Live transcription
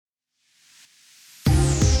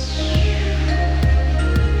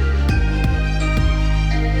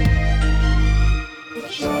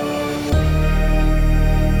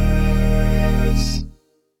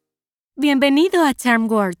Bienvenido a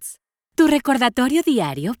Charm Words, tu recordatorio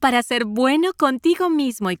diario para ser bueno contigo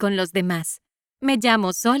mismo y con los demás. Me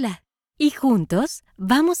llamo Sola y juntos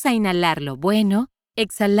vamos a inhalar lo bueno,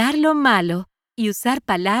 exhalar lo malo y usar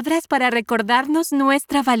palabras para recordarnos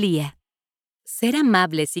nuestra valía. Ser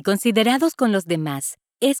amables y considerados con los demás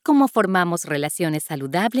es como formamos relaciones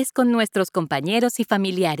saludables con nuestros compañeros y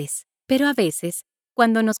familiares. Pero a veces,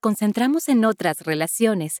 cuando nos concentramos en otras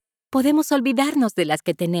relaciones, podemos olvidarnos de las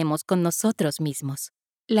que tenemos con nosotros mismos.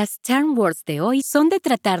 Las Charm Words de hoy son de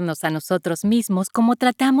tratarnos a nosotros mismos como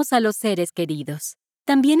tratamos a los seres queridos.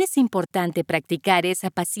 También es importante practicar esa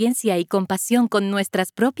paciencia y compasión con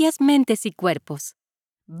nuestras propias mentes y cuerpos.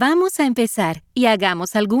 Vamos a empezar y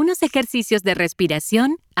hagamos algunos ejercicios de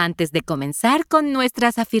respiración antes de comenzar con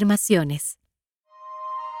nuestras afirmaciones.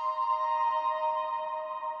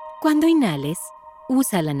 Cuando inhales,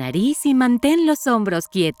 usa la nariz y mantén los hombros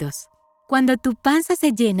quietos. Cuando tu panza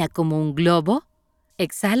se llena como un globo,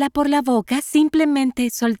 exhala por la boca simplemente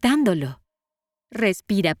soltándolo.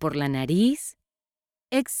 Respira por la nariz,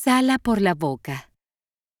 exhala por la boca.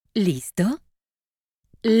 ¿Listo?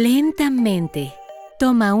 Lentamente,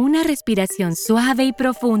 toma una respiración suave y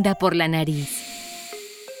profunda por la nariz.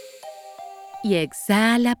 Y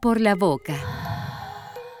exhala por la boca.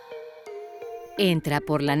 Entra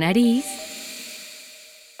por la nariz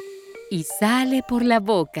y sale por la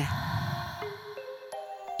boca.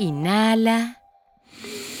 Inhala.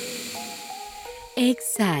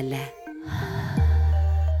 Exhala.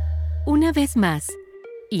 Una vez más.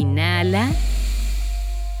 Inhala.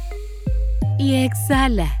 Y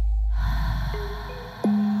exhala.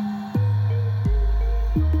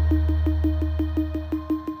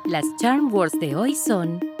 Las Charm Words de hoy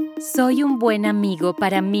son: soy un buen amigo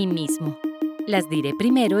para mí mismo. Las diré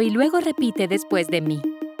primero y luego repite después de mí.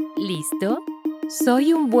 ¿Listo?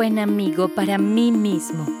 Soy un buen amigo para mí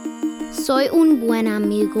mismo. Soy un buen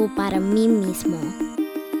amigo para mí mismo.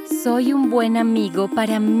 Soy un buen amigo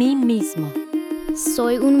para mí mismo.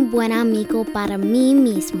 Soy un buen amigo para mí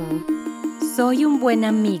mismo. Soy un buen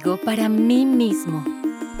amigo para mí mismo.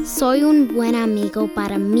 Soy un buen amigo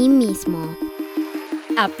para mí mismo.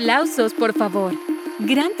 Aplausos, por favor.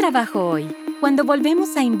 Gran trabajo hoy. Cuando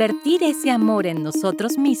volvemos a invertir ese amor en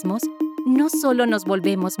nosotros mismos, no solo nos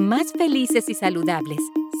volvemos más felices y saludables,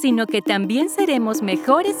 sino que también seremos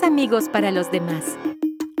mejores amigos para los demás.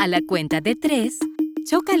 A la cuenta de 3,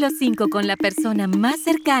 choca los 5 con la persona más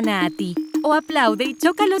cercana a ti o aplaude y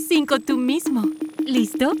choca los 5 tú mismo.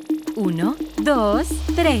 ¿Listo? 1, 2,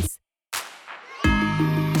 3.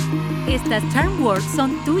 Estas Charm Words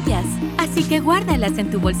son tuyas, así que guárdalas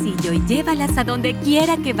en tu bolsillo y llévalas a donde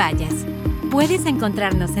quiera que vayas. Puedes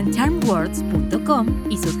encontrarnos en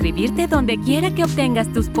charmwords.com y suscribirte donde quiera que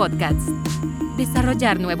obtengas tus podcasts.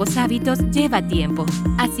 Desarrollar nuevos hábitos lleva tiempo,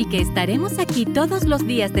 así que estaremos aquí todos los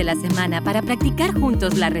días de la semana para practicar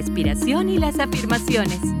juntos la respiración y las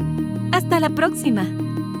afirmaciones. ¡Hasta la próxima!